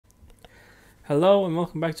Hello and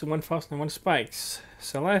welcome back to 1001 Spikes.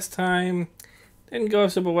 So last time didn't go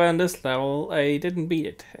super well on this level. I didn't beat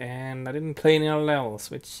it and I didn't play any other levels,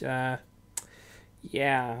 which yeah,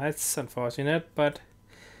 that's unfortunate, but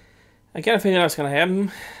I kind of figured out what's gonna happen.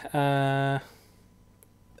 And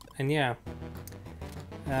yeah,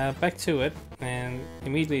 back to it and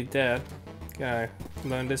immediately dead. Gotta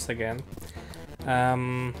learn this again.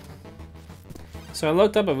 So I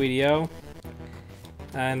looked up a video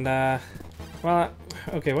and well,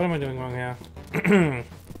 okay, what am I doing wrong here?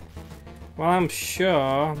 Well, I'm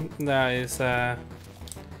sure there is other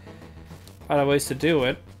ways to do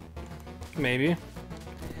it. Maybe.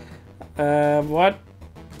 What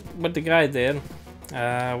the guy did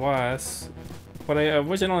was what I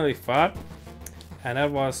originally thought, and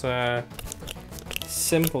that was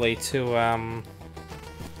simply to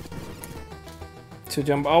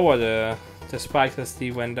jump over the spikes as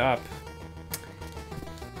they went up.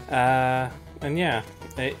 And yeah,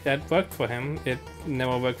 that worked for him. It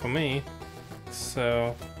never worked for me.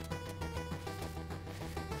 So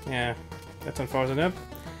yeah, that's unfortunate.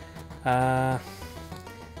 And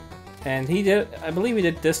he did, I believe he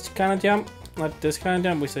did this kind of jump, not this kind of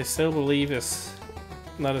jump, which I still believe is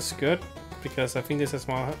not as good because I think this has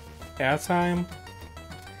more air time.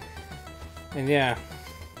 And yeah,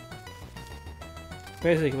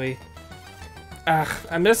 basically,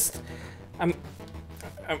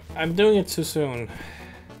 I'm doing it too soon,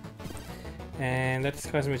 and that's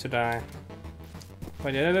causing me to die.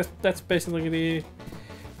 But yeah, that's basically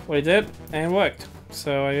what I did, and it worked.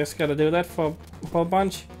 So I just gotta do that for a whole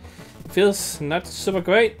bunch. Feels not super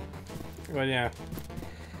great, but yeah.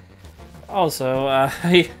 Also,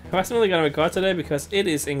 I wasn't really gonna record today because it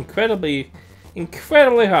is incredibly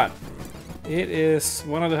hot. It is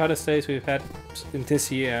one of the hottest days we've had in this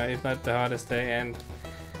year, if not the hottest day, and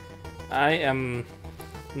I am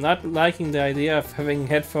not liking the idea of having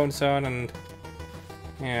headphones on and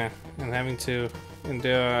yeah, and having to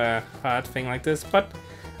endure a hard thing like this, but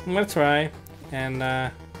I'm gonna try, and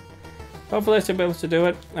hopefully I should be able to do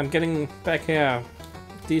it. I'm getting back here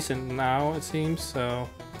decent now, it seems, so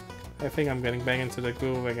I think I'm getting back into the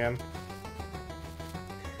groove again.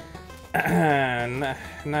 And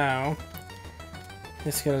now,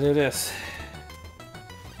 just gonna do this.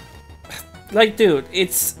 Like, dude,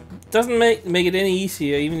 it's doesn't make it any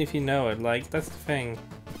easier, even if you know it. Like, that's the thing.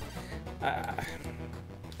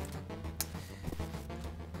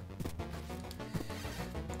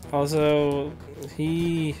 Also,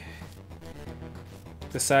 he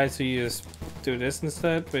decides to do this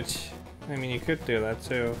instead, which, I mean, you could do that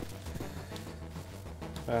too.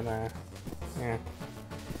 But yeah.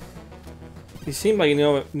 He seemed like he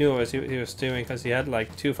knew what he was doing because he had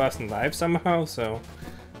like 2,000 lives somehow. So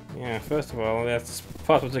yeah, first of all, that's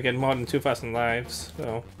possible to get more than 2,000 lives.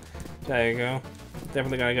 So there you go.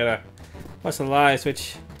 Definitely gonna get a bunch of lives,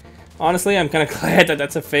 which honestly I'm kind of glad that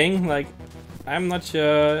that's a thing. Like, I'm not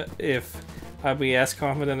sure if I'd be as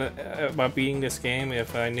confident about beating this game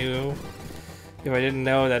if I didn't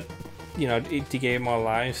know that, you know, it gave more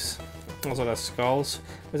lives. Also, the skulls,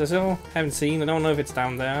 which I still haven't seen. I don't know if it's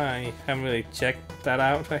down there. I haven't really checked that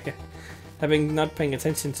out. Having not paying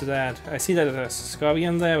attention to that. I see that there's a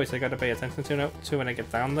scorpion there, which I gotta pay attention to when I get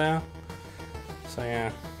down there. So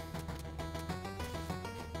yeah.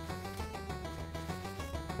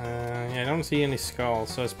 Yeah, I don't see any skulls,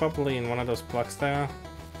 so it's probably in one of those blocks there.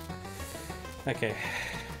 Okay.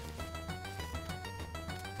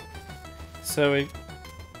 So it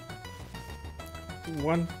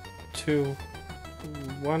 1, 2,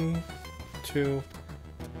 1, 2,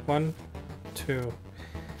 1, 2.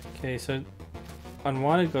 Okay, so on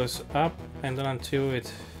 1 it goes up, and then on 2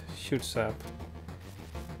 it shoots up.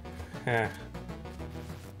 Yeah.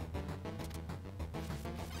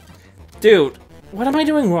 Dude, what am I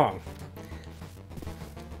doing wrong?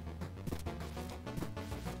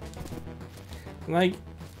 Like,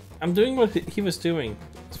 I'm doing what he was doing,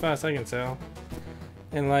 as far as I can tell.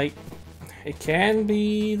 And like, it can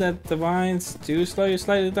be that the vines do slow you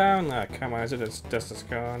slightly down. Ah, come on, is it just a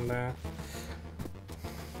scar on there?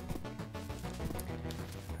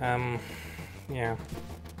 Yeah.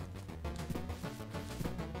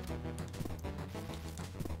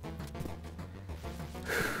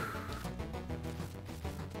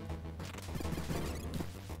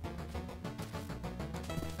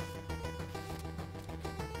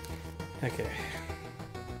 Okay.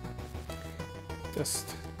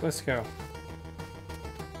 Just, let's go.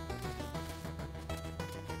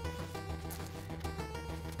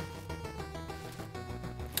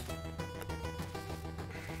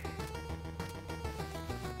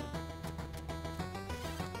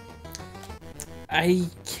 I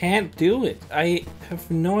can't do it. I have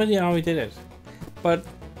no idea how he did it. But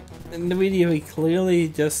in the video, he clearly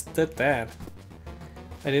just did that.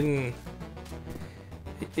 I didn't...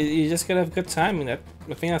 You just gotta have good timing. I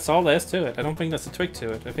think that's all there is to it. I don't think that's a trick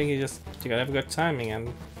to it. I think you gotta have good timing,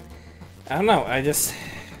 and I don't know. I just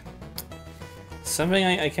something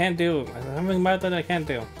I can't do. Something about that I can't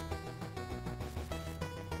do.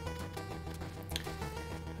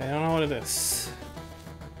 I don't know what it is.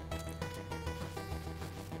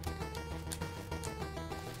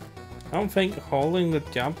 I don't think holding the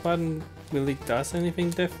jump button really does anything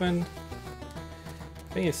different.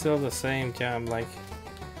 I think it's still the same jump. Like,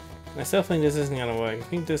 I still think this isn't gonna work. I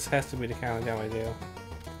think this has to be the kind of jump I do.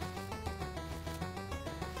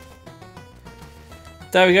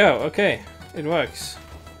 There we go. Okay, it works.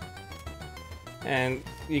 And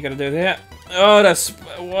you gotta do that. Oh, that's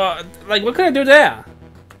what? Like, what could I do there?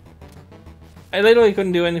 I literally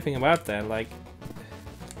couldn't do anything about that. Like,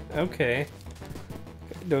 okay.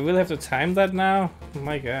 Do I really have to time that now? Oh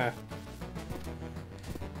my god.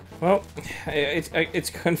 Well, it's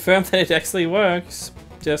confirmed that it actually works.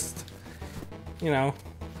 Just, you know,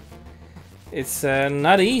 it's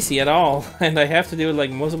not easy at all, and I have to do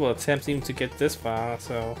like multiple attempts even to get this far.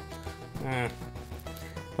 So,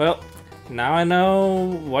 well, now I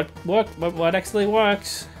know what actually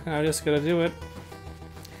works. I'm just gonna do it.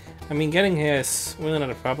 I mean, getting here is really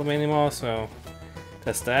not a problem anymore. So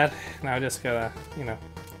that's that. Now I just gotta, you know.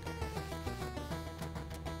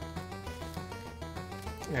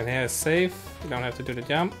 And here is safe. You don't have to do the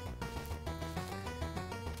jump.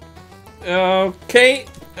 Okay.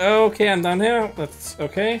 Okay, I'm done here. That's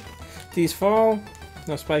okay. These fall.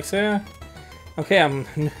 No spikes there. Okay,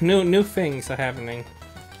 new things are happening.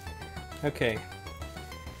 Okay.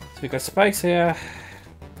 So we got spikes here.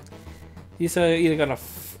 These are either gonna.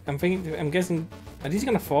 I'm guessing. Are these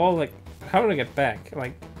gonna fall? Like, how do I get back?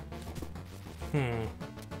 Like.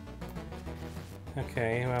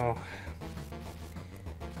 Okay. Well.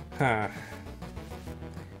 Huh.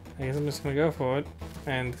 I guess I'm just gonna go for it,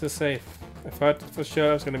 and this is safe. I thought for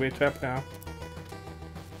sure it was gonna be a trap now.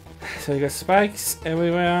 So you got spikes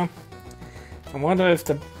everywhere. I wonder if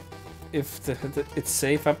it's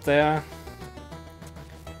safe up there.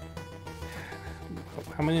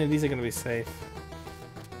 How many of these are gonna be safe?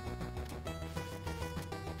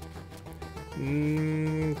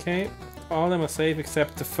 Okay, all of them are safe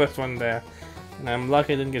except the first one there, and I'm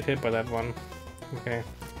lucky I didn't get hit by that one. Okay.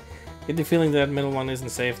 Get the feeling that middle one isn't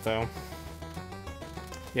safe though.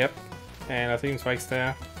 Yep. And I think spikes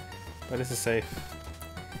there. But this is safe.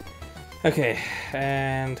 Okay,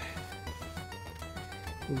 and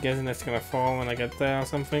I'm guessing that's gonna fall when I get there or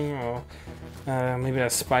something, or maybe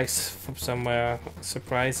there's spikes from somewhere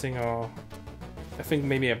surprising, or I think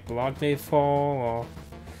maybe a block may fall, or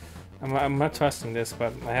I'm not trusting this,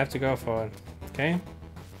 but I have to go for it. Okay.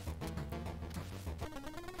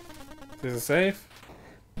 This is safe.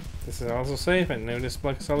 This is also safe. I know this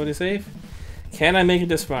block is already safe. Can I make it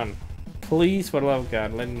this run? Please, for the love of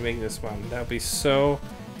God, let me make this run. That would be so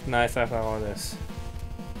nice after all this.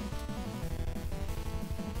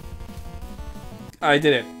 I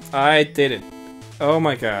did it. I did it. Oh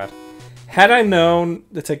my god. Had I known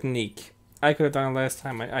the technique, I could have done it last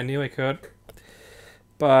time. I knew I could.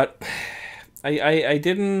 But I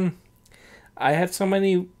didn't. I had so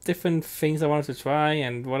many different things I wanted to try,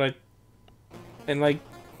 and like,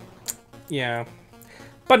 yeah.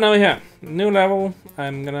 But now we're here. New level.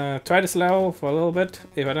 I'm gonna try this level for a little bit.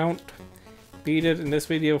 If I don't beat it in this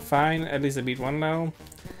video, fine. At least I beat one level.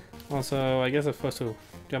 Also, I guess I'm supposed to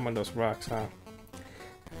jump on those rocks, huh?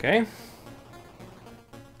 Okay.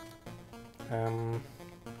 Oh,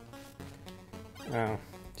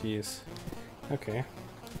 jeez. Okay.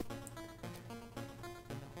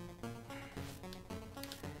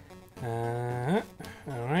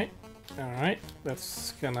 Alright. Alright.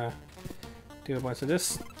 That's gonna do a bunch of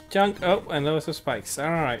this junk. Oh, and those are spikes.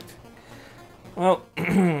 Alright. Well,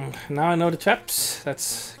 now I know the traps.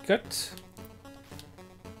 That's good.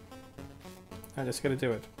 I just gotta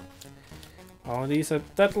do it. All of these are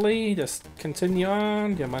deadly. Just continue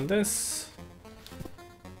on. Jump on this.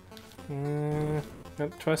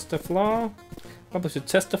 Don't trust the floor. Probably should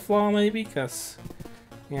test the floor maybe, cause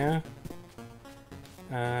yeah.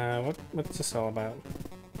 What's this all about?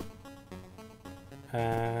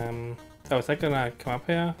 Oh, is that gonna come up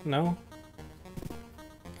here? No.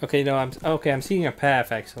 Okay, no. I'm seeing a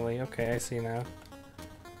path actually. Okay, I see now.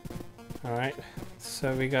 All right.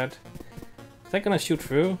 So we got. Is that gonna shoot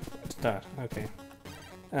through? It's not. Okay.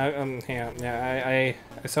 Yeah.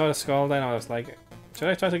 I saw the skull then. I was like, should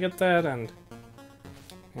I try to get that? And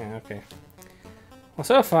yeah. Okay. Well,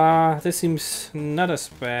 so far, this seems not as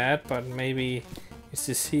bad, but maybe it's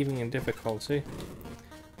deceiving in difficulty.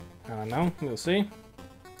 I don't know, we'll see.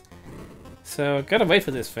 So, gotta wait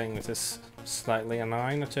for this thing, which is slightly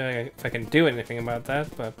annoying. Not sure if I can do anything about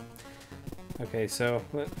that, but... Okay, so,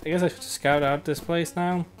 I guess I should scout out this place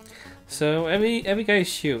now. So, every guy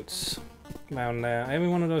shoots down there. Every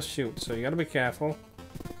one of those shoots, so you gotta be careful.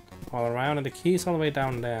 All around, and the key's all the way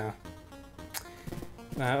down there.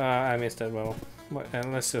 I missed that well.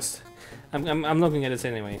 Let's just... I'm looking at this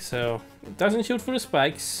anyway, so... It doesn't shoot for the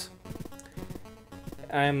spikes.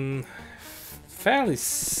 I'm fairly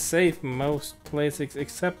safe most places,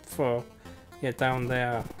 except for... Yeah, down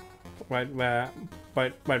there. Right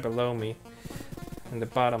below me. In the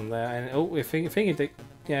bottom there. And oh, I think it...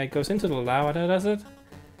 Yeah, it goes into the lava there, does it?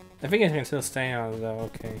 I think I can still stay on it though,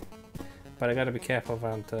 okay. But I gotta be careful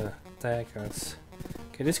around the daggers.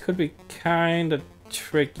 Okay, this could be kinda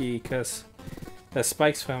tricky, because there's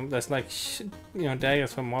spikes from... There's like, you know,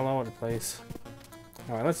 daggers from all over the place.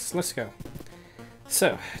 Alright, let's go.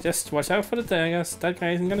 So, just watch out for the daggers. That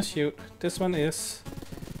guy isn't gonna shoot. This one is.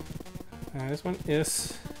 This one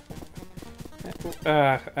is.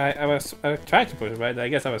 I tried to push it right. I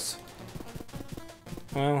guess I was.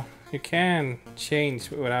 Well, you can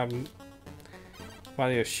change without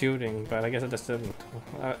while you're shooting, but I guess I just didn't.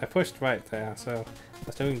 I pushed right there, so I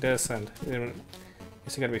was doing this, and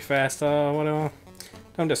it's gotta be faster or whatever.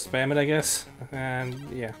 Don't just spam it, I guess. And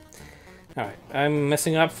yeah. Alright, I'm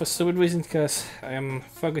messing up for stupid reasons because I am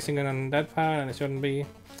focusing on that part and it shouldn't be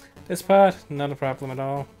this part. Not a problem at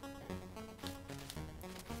all.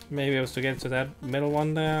 Maybe I was to get to that middle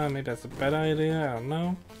one there. Maybe that's a better idea. I don't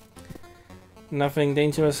know. Nothing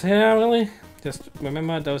dangerous here, really. Just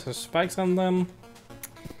remember those have spikes on them.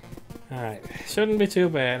 Alright, shouldn't be too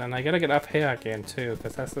bad. And I gotta get up here again too,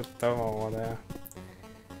 because that's the door over there.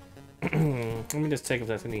 Let me just check if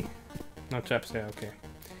there's any... No traps there, okay.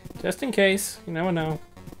 Just in case, you never know.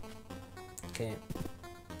 Okay.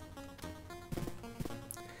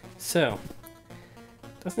 So,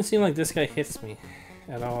 doesn't seem like this guy hits me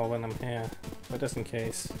at all when I'm here, but just in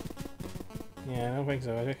case. Yeah, I don't think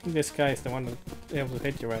so. I think this guy is the one that's able to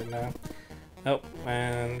hit you right now. Oh,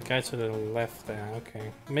 and guy to the left there.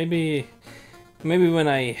 Okay, maybe when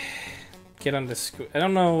I get on the screen, I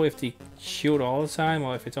don't know if they shoot all the time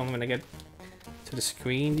or if it's only when I get to the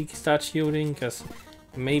screen they start shooting, because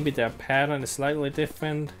maybe their pattern is slightly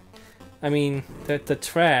different. I mean, the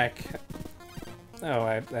track... Oh,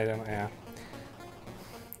 I don't know,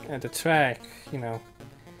 yeah. The track, you know,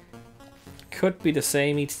 could be the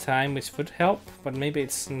same each time, which would help, but maybe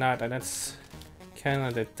it's not, and that's kind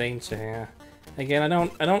of the danger here. Again,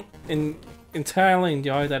 I don't entirely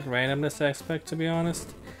enjoy that randomness aspect, to be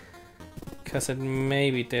honest, because it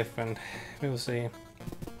may be different. We'll see.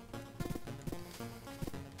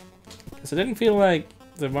 Because it didn't feel like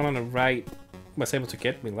the one on the right was able to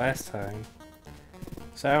get me last time.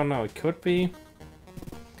 So I don't know, it could be.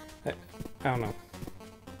 I don't know.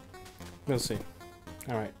 We'll see.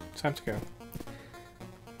 Alright, time to go.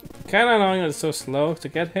 Kinda annoying that it's so slow to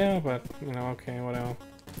get here, but you know, okay, whatever.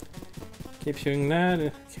 Keep shooting that,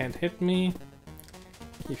 it can't hit me.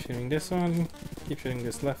 Keep shooting this one, keep shooting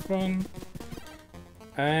this left one.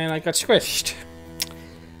 And I got squished.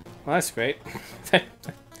 Well, that's great.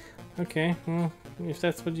 Okay, well, if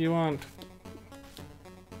that's what you want.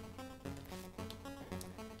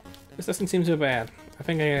 This doesn't seem too bad. I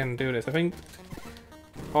think I can do this. I think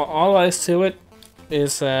all there is to it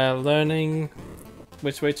is learning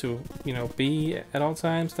which way to, you know, be at all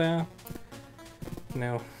times there. You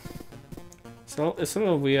know, so it's a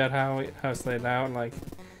little weird how it's laid out. Like,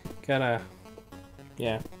 gotta,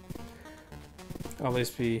 yeah, always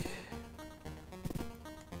be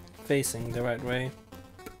facing the right way.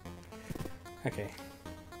 Okay.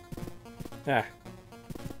 Ah.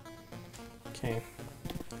 Okay.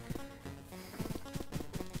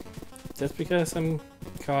 Just because I'm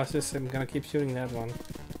cautious, I'm gonna keep shooting that one.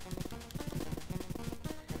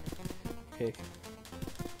 Okay.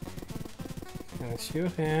 Gonna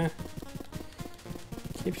shoot here.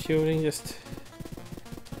 Keep shooting, just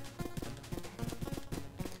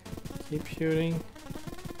keep shooting.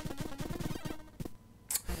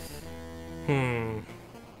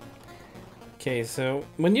 Okay, so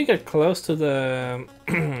when you get close to the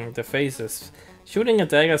the faces, shooting a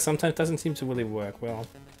dagger sometimes doesn't seem to really work well.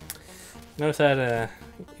 Notice that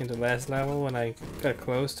in the last level when I got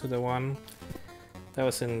close to the one that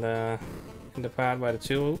was in the part by the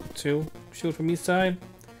two shoot from each side,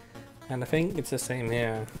 and I think it's the same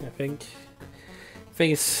here. I think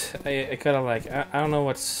it's I kind of like I don't know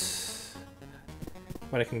what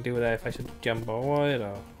I can do with that, if I should jump over it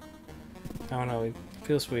or I don't know, it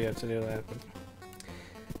feels weird to do that, but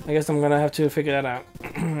I guess I'm gonna have to figure that out.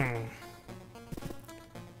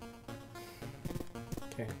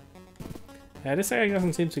 Okay. Yeah, this guy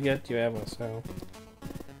doesn't seem to get you ever, so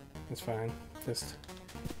it's fine. Just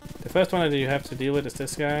the first one that you have to deal with is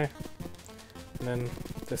this guy, and then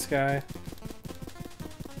this guy,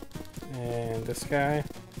 and this guy,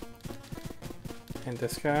 and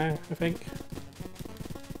this guy, I think.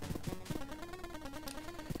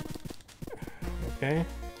 Okay.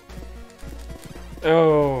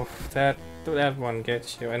 Oh, that one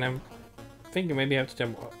gets you, and I'm thinking maybe I have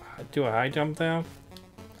to do a high jump there.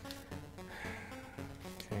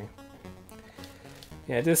 Okay.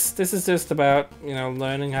 Yeah, this is just about, you know,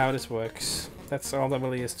 learning how this works. That's all there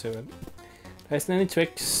really is to it. There isn't any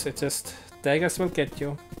tricks. It's just daggers will get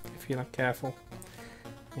you if you're not careful.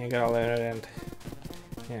 You gotta learn it, and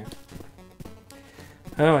yeah.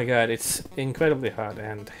 Oh my god, it's incredibly hard,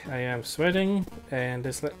 and I am sweating, and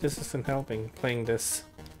this isn't helping playing this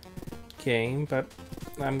game, but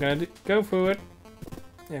I'm gonna go through it.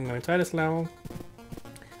 I'm gonna try this level.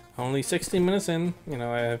 Only 16 minutes in, you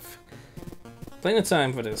know, I have plenty of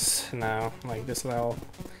time for this now, like this level.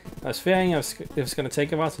 I was fearing it was gonna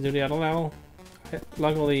take a while to do the other level.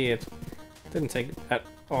 Luckily, it didn't take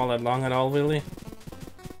all that long at all, really.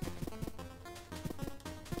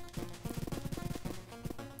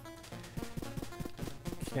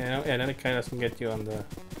 Yeah, that kind of doesn't get you on the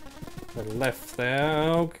left there.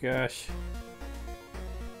 Oh gosh.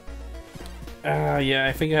 Yeah,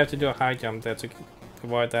 I think I have to do a high jump there to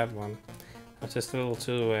avoid that one. I was just a little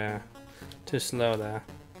too slow there.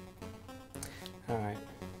 Alright.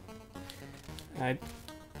 I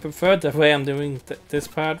prefer the way I'm doing this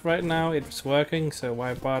part right now. It's working, so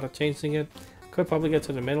why bother changing it? Could probably get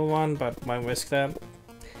to the middle one, but why risk that?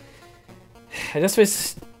 I just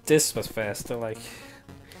wish this was faster, like...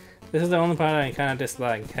 This is the only part I kind of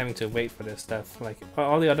dislike, having to wait for this stuff. Like,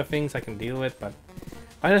 all the other things I can deal with, but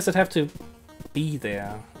why does it have to be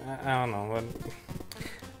there? I don't know. But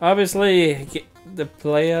obviously, the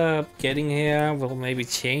player getting here will maybe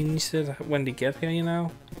change it when they get here, you know?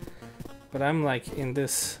 But I'm like in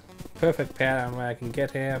this perfect pattern where I can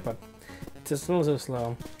get here, but it's just a little too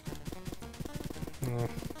slow.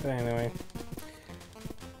 But anyway.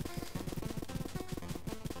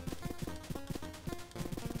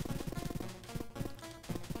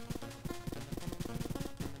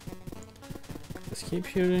 Keep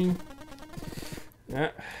shooting.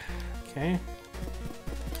 Yeah. Okay.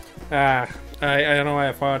 I don't know why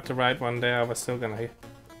I thought the right one there was still gonna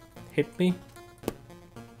hit me.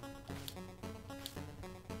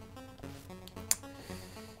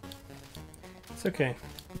 It's okay.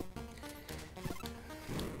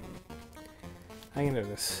 I can do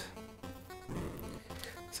this.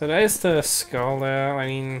 So there's the skull there. I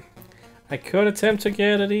mean, I could attempt to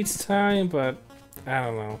get it each time, but I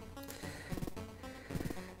don't know.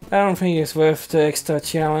 I don't think it's worth the extra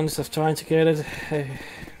challenge of trying to get it. I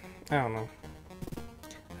don't know.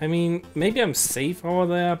 I mean, maybe I'm safe over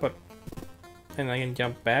there, but then I can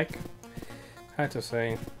jump back. Hard to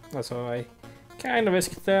say. Also, I kind of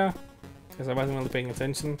risked it there because I wasn't really paying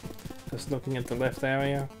attention. I was looking at the left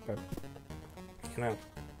area, but you know.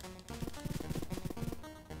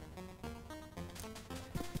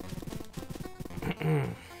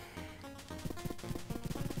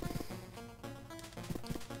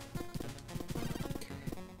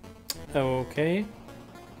 Okay.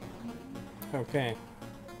 Okay.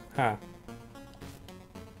 Huh.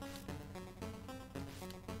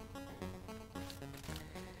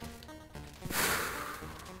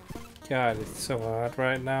 God, it's so hard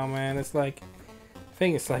right now, man. It's like, I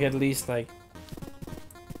think it's like at least like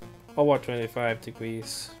over 25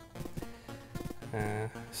 degrees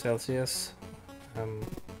Celsius.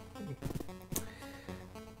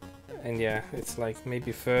 And yeah, it's like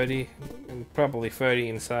maybe 30, and probably 30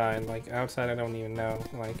 inside. Like outside, I don't even know.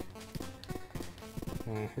 Like,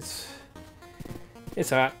 it's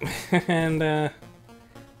hot, and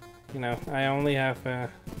you know, I only have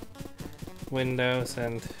windows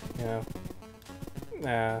and you know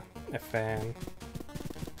a fan,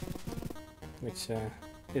 which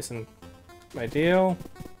isn't ideal,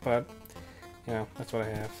 but you know that's what I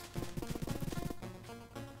have.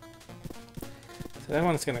 So that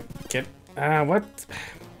one's gonna get what?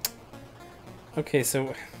 Okay,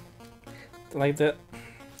 so like the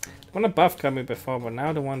one above got me before, but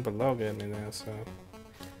now the one below got me there. So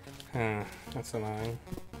that's annoying.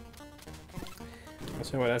 Not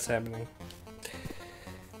sure why that's happening.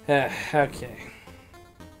 Okay.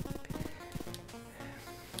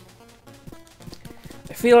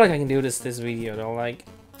 I feel like I can do this video though, like,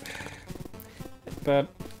 but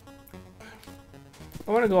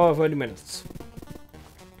I want to go over 30 minutes.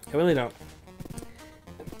 I really don't.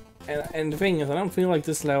 And the thing is, I don't feel like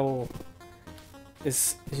this level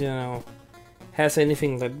is, you know, has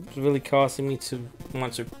anything that really causing me to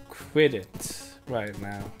want to quit it right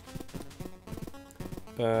now.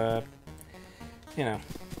 But, you know,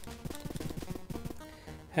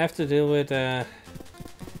 have to deal with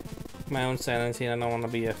my own sanity, and I don't want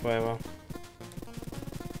to be here forever.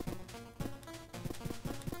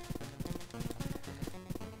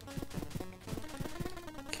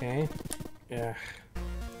 Okay, yeah.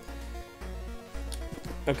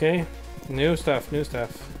 Okay, new stuff, new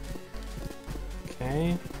stuff.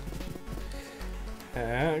 Okay.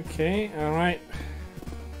 Okay, alright.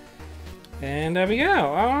 And there we go,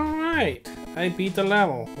 alright. I beat the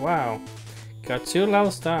level, wow. Got 2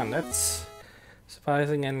 levels done, that's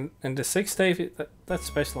surprising. And the 6th day, that's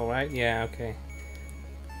special, right? Yeah, okay.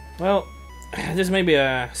 Well, this may be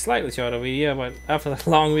a slightly shorter video, but after the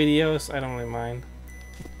long videos, I don't really mind.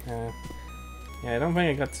 Yeah, I don't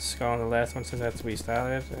think I got the score on the last one since that's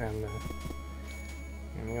restarted, and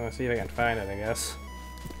I'm gonna see if I can find it, I guess.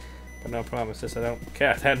 But no promises, I don't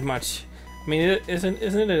care that much. I mean, isn't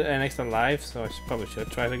it an extra life? So I probably should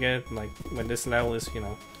try to get it, like, when this level is, you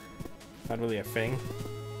know, not really a thing.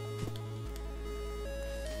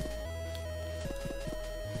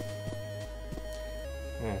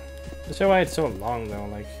 That's why it's so long, though,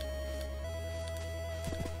 like,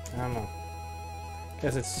 I don't know.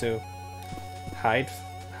 Guess it's to hide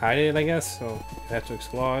it, I guess, so you have to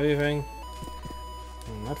explore everything.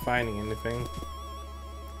 I'm not finding anything.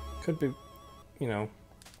 Could be, you know,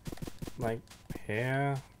 like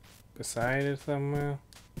here, beside it somewhere.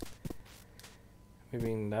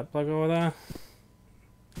 Maybe in that block over there?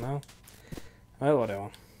 No? Well, whatever.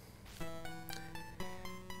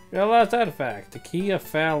 Got a last artifact, the Key of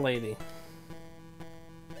Fair Lady.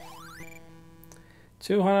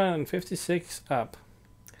 256 up.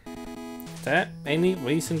 Is there any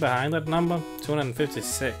reason behind that number?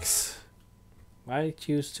 256. Why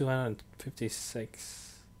choose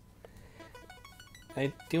 256?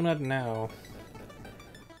 I do not know.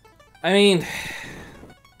 I mean,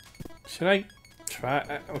 should I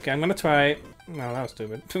try? Okay, I'm gonna try. No, that was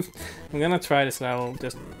stupid. I'm gonna try this level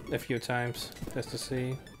just a few times just to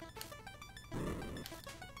see.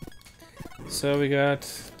 So we got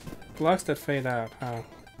blocks that fade out, huh?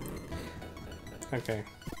 Okay.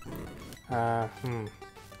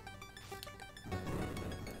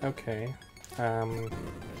 Okay.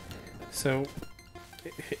 So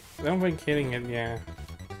I don't think hitting it, yeah.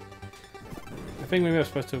 I think maybe I'm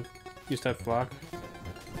supposed to use that block.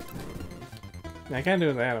 I can't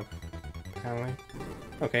do that, apparently.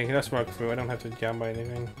 Okay, let's walk through. I don't have to jump or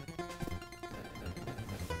anything.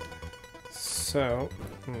 So,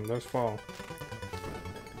 those fall.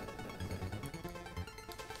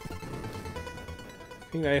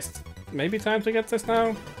 I think it's maybe time to get this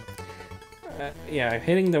now. Yeah,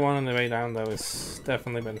 hitting the one on the way down though is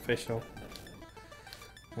definitely beneficial.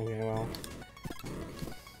 Okay, well.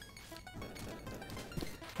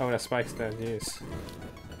 Oh, that spike's there, jeez.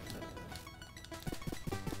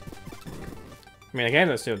 I mean, I can't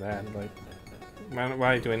just do that, like,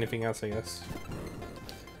 why do anything else, I guess.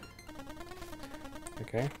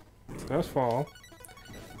 Okay, so those fall.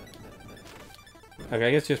 Okay,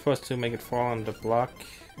 I guess you're supposed to make it fall on the block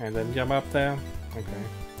and then jump up there. Okay.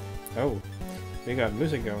 Oh, we got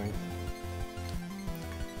music going.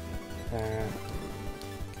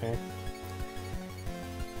 Okay.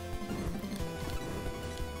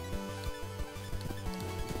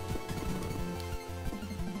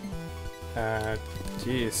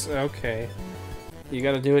 Jeez, okay. You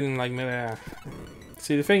gotta do it in like midair.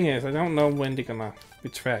 See, the thing is, I don't know when they're gonna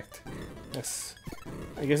retract. Yes,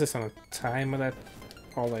 I guess it's on a timer, that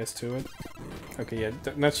all there is to it. Okay, yeah,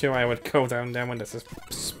 not sure I would go down there when there's a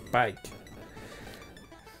spike.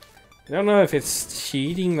 I don't know if it's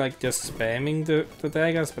cheating, like just spamming the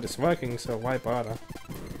daggers, but it's working, so why bother?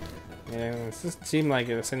 Yeah, it doesn't seem like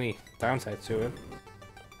there's any downside to it.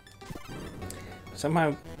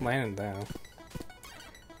 Somehow landed down.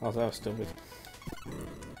 Oh, that was stupid.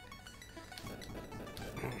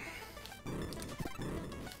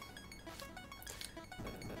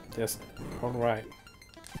 Just hold right.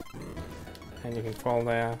 And you can fall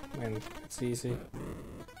there, and it's easy.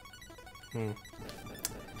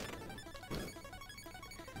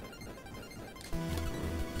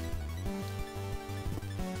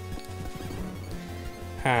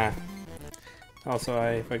 Huh. Also,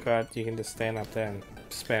 I forgot you can just stand up there and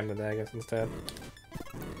spam the daggers instead.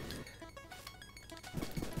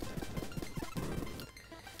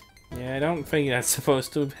 Yeah, I don't think that's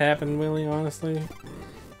supposed to happen, really, honestly.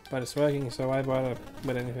 but it's working, so why bother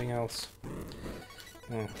with anything else?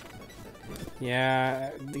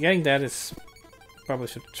 Yeah, getting that is probably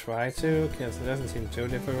should try to, because it doesn't seem too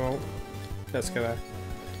difficult. Just gotta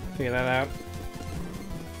figure that out.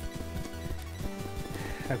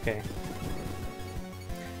 Okay.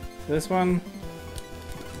 This one.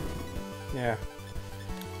 Yeah.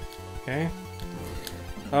 Okay.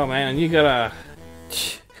 Oh man, and you gotta.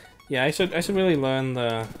 Yeah, I should really learn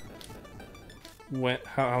the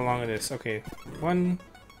how long it is. Okay, 1,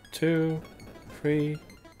 2, 3,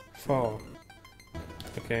 4.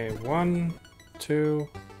 Okay, 1, 2,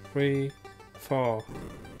 3, 4.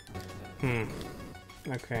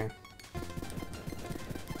 Okay.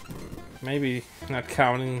 Maybe not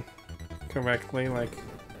counting correctly, like,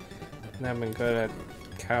 never been good at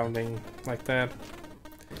counting like that.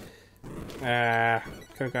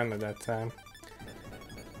 Could've gotten it that time.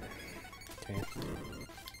 Okay.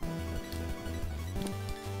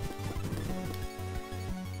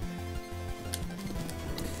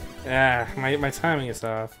 My timing is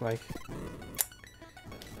off, like.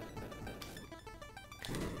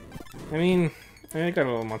 I mean, I got a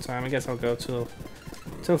little more time. I guess I'll go till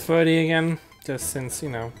 30 again, just since, you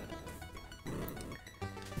know.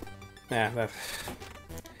 Yeah,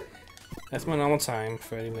 that's my normal time,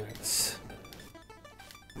 30 minutes.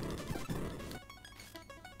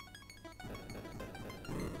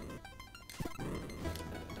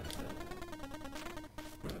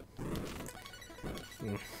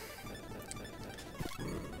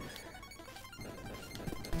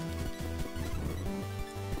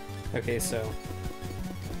 Okay, so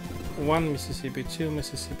 1 Mississippi, 2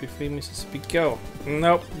 Mississippi, 3 Mississippi, go!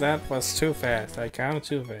 Nope, that was too fast. I counted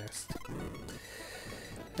too fast.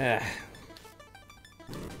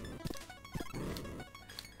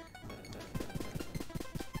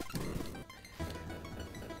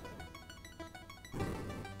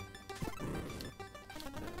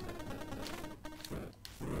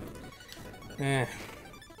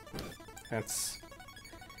 That's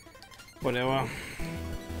whatever.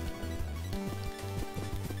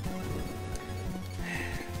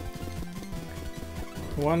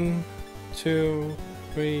 One, 2,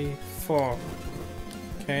 3, 4.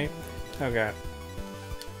 Okay. Oh god.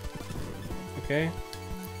 Okay.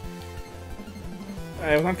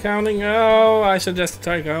 I'm not counting. Oh, I should just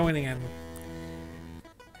start going again.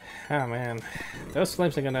 Oh man, those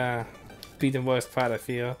flames are gonna be the worst part, I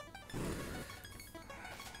feel.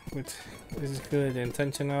 With this is good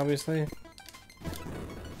intention, obviously.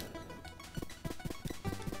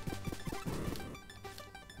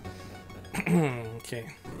 Okay.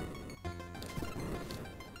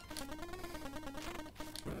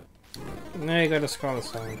 Now you got a scholar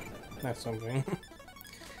sign. That's something.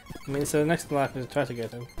 I mean, so the next life is to try to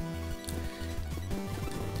get him.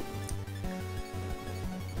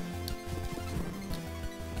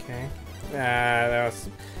 Okay. That was.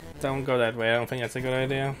 Don't go that way. I don't think that's a good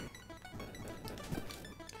idea.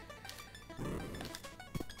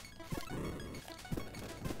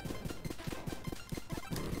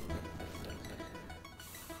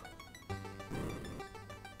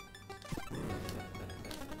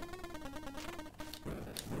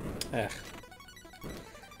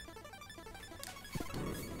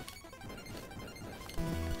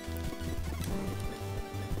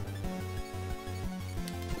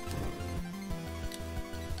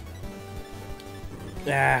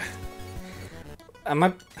 I'm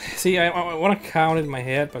not. See, I want to count in my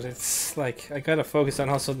head, but it's like I gotta focus on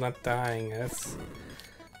also not dying. That's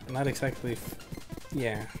not exactly.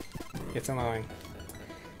 Yeah, it's annoying.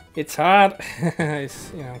 It's hard. It's,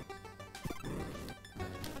 you know.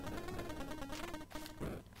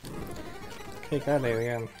 Okay, got it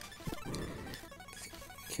again.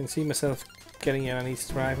 Can see myself getting it on each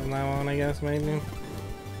try from now on, I guess, maybe.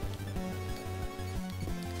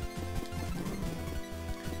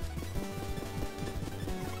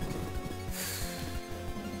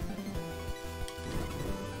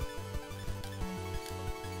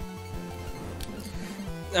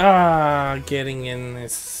 Getting in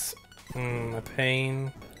is a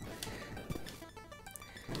pain.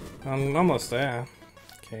 I'm almost there.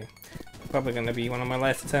 Okay, probably gonna be one of my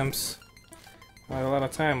last attempts. I have a lot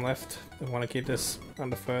of time left. I want to keep this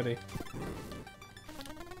under 30.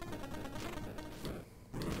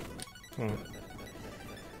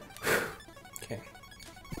 Okay.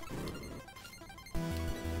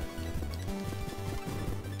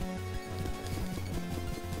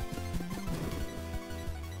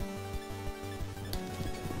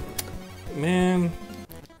 Man.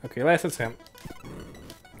 Okay, last attempt.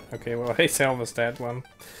 Okay, well, I salvaged that one.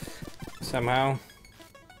 Somehow.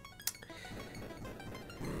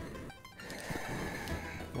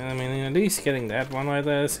 I mean, at least getting that one right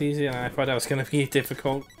there is easy, and I thought that was gonna be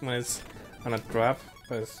difficult when it's on a drop,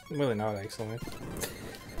 but it's really not actually.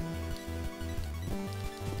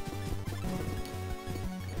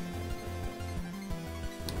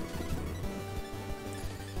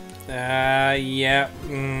 Yeah,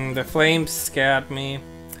 the flames scared me.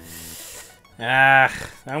 I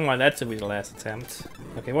don't want that to be the last attempt.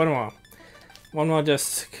 Okay, one more. One more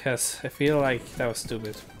just because I feel like that was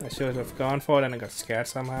stupid. I should have gone for it and I got scared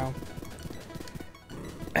somehow.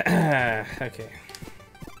 Okay.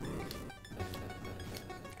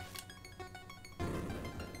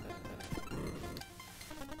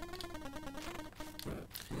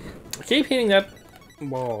 I keep hitting that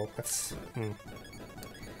wall. That's...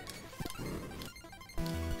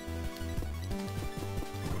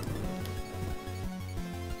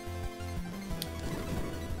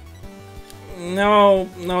 No,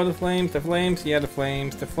 the flames, yeah, the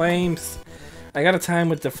flames. I gotta time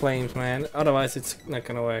with the flames, man. Otherwise, it's not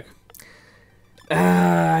gonna work.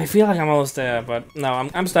 I feel like I'm almost there, but no,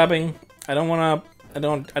 I'm stopping. I don't wanna. I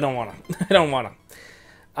don't wanna.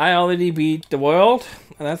 I already beat the world,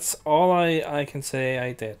 and that's all I can say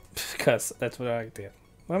I did, because that's what I did.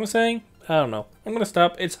 What am I saying? I don't know. I'm gonna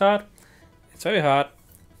stop. It's hot. It's very hot.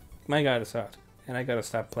 My god, it's hot. And I gotta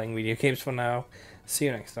stop playing video games for now. See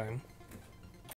you next time.